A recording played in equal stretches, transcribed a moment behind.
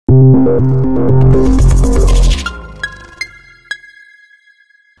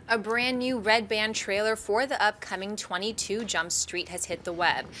A brand new Red Band trailer for the upcoming 22 Jump Street has hit the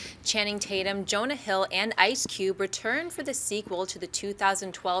web. Channing Tatum, Jonah Hill, and Ice Cube return for the sequel to the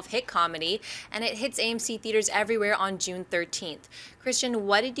 2012 hit comedy, and it hits AMC Theatres everywhere on June 13th. Christian,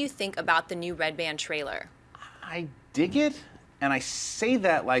 what did you think about the new Red Band trailer? I dig it, and I say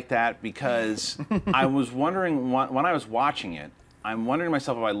that like that because I was wondering, when I was watching it, I'm wondering to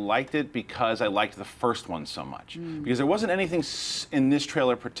myself if I liked it because I liked the first one so much. Because there wasn't anything in this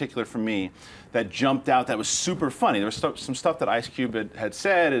trailer particular for me that jumped out that was super funny. There was some stuff that Ice Cube had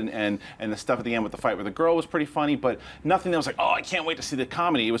said, and the stuff at the end with the fight with the girl was pretty funny, but nothing that was like, oh, I can't wait to see the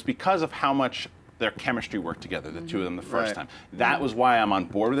comedy. It was because of how much their chemistry worked together, the two of them the first time. That was why I'm on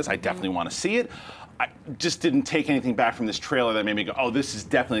board with this. I definitely want to see it. I just didn't take anything back from this trailer that made me go, oh, this is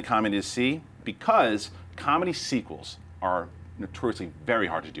definitely a comedy to see, because comedy sequels are notoriously very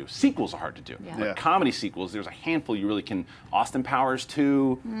hard to do. Sequels are hard to do. Like comedy sequels, there's a handful you really can. Austin Powers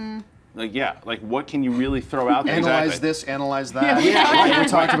 2. Like what can you really throw out there? Analyze this, analyze that. We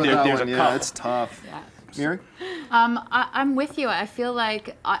talked about that one. Yeah, it's tough. Mary? I'm with you. I feel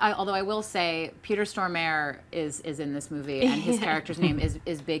like, although I will say, Peter Stormare is in this movie, and his character's name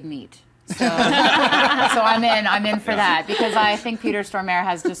is Big Meat. So I'm in for that, because I think Peter Stormare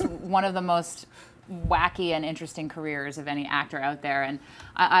has just one of the most wacky and interesting careers of any actor out there, and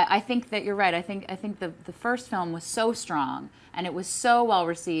I think that you're right. I think the first film was so strong and it was so well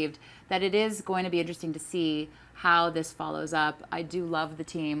received that it is going to be interesting to see how this follows up. I do love the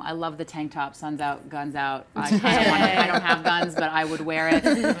team. I love the tank top, suns out, guns out. I don't have guns, but I would wear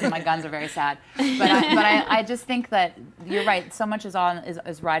it. My guns are very sad. But I just think that you're right. So much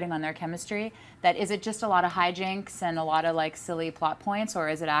is riding on their chemistry. That is it just a lot of hijinks and a lot of like silly plot points, or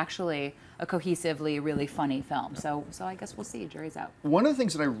is it actually a cohesively really funny film? So I guess we'll see. Jury's out. One of the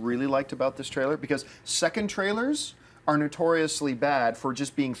things that I really liked about this trailer, because second trailers are notoriously bad for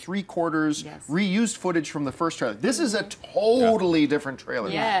just being 3/4 reused footage from the first trailer. This is a totally different trailer,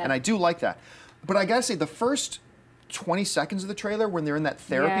 and I do like that. But I gotta say, the first 20 seconds of the trailer when they're in that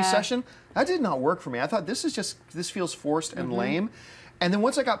therapy session, that did not work for me. I thought this feels forced and lame. And then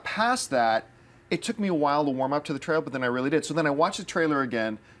once I got past that, it took me a while to warm up to the trailer, but then I really did. So then I watched the trailer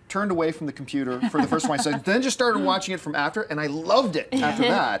again, turned away from the computer for the first 20 seconds, then just started watching it from after, and I loved it after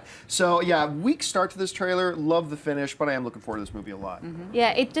that. So yeah, weak start to this trailer, love the finish, but I am looking forward to this movie a lot.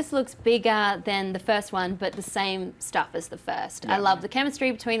 Yeah, it just looks bigger than the first one, but the same stuff as the first. I love the chemistry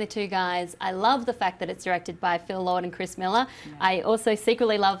between the two guys. I love the fact that it's directed by Phil Lord and Chris Miller. I also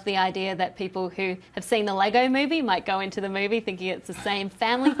secretly love the idea that people who have seen the Lego movie might go into the movie thinking it's the same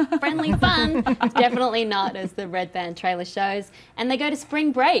family-friendly fun. It's definitely not, as the Red Band trailer shows. And they go to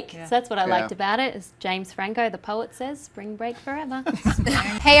spring break. So that's what I liked about it. As James Franco, the poet, says, spring break forever.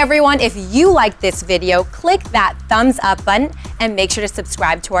 Hey everyone, if you liked this video, click that thumbs up button and make sure to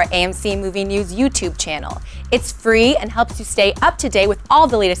subscribe to our AMC Movie News YouTube channel. It's free and helps you stay up to date with all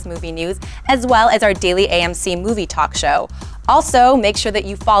the latest movie news, as well as our daily AMC movie talk show. Also, make sure that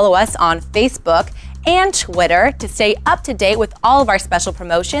you follow us on Facebook and Twitter to stay up to date with all of our special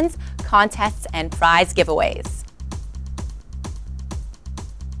promotions, contests, and prize giveaways.